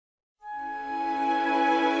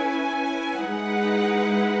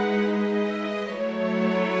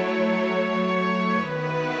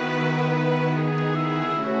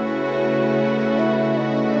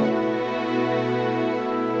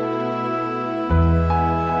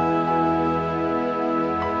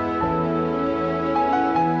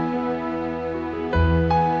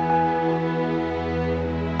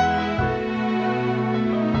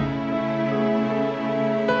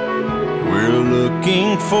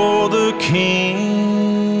for the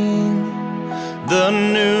King, the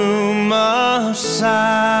new Messiah.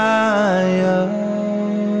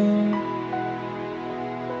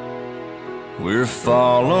 We're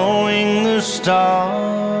following the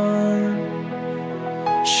star,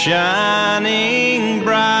 shining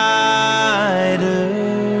brighter.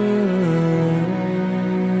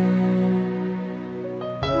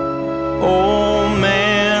 Oh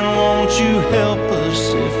man, won't you help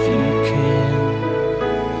us if you can?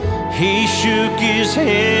 He shook his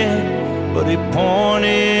head, but he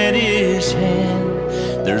pointed his hand.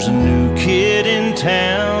 There's a new kid in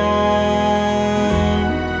town,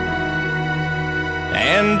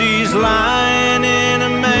 and he's lying in a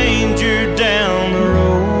manger down the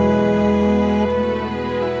road.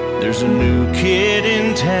 There's a new kid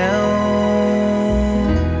in town,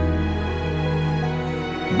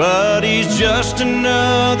 but he's just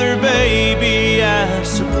another baby, I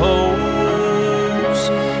suppose.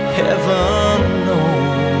 Heaven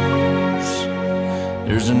knows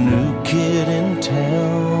there's a new kid in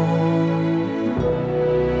town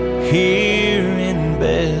here in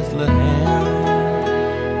Bethlehem.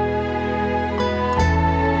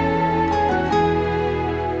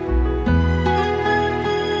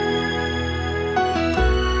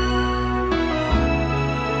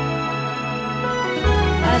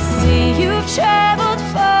 I see you've traveled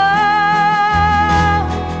far,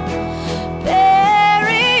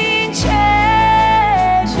 bearing treasures.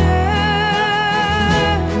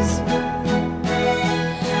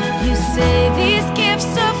 You say these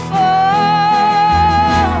gifts are for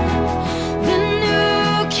the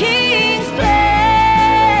new King's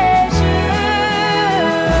pleasures.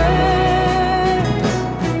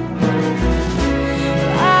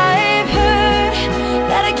 I've heard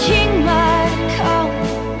that a king might come,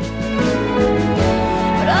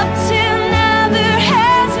 but up till now there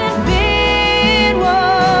hasn't been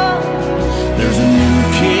one. There's a new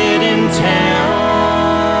kid in town,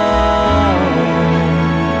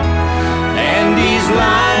 and he's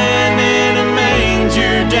lying in a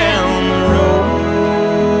manger down the road.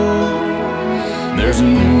 There's a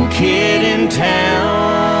new kid in town,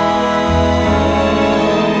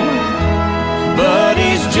 but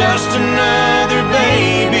he's just another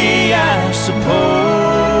baby, I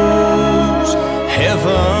suppose.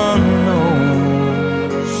 Heaven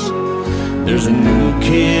knows there's a new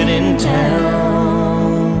kid in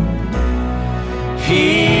town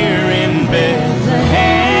here in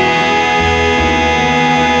Bethlehem.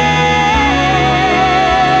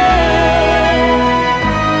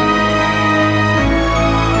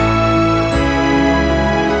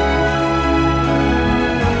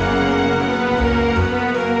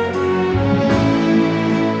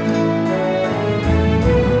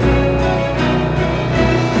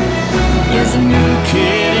 There's a new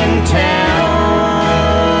kid in town,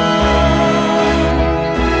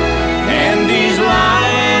 and he's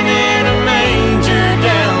lying in a manger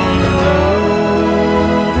down the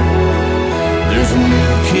road. There's a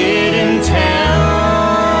new kid in town,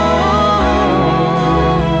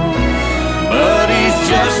 but he's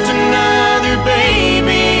just another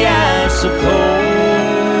baby, I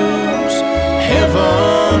suppose.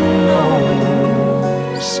 Heaven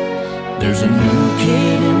knows there's a new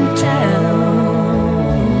kid in town.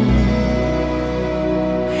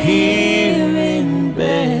 He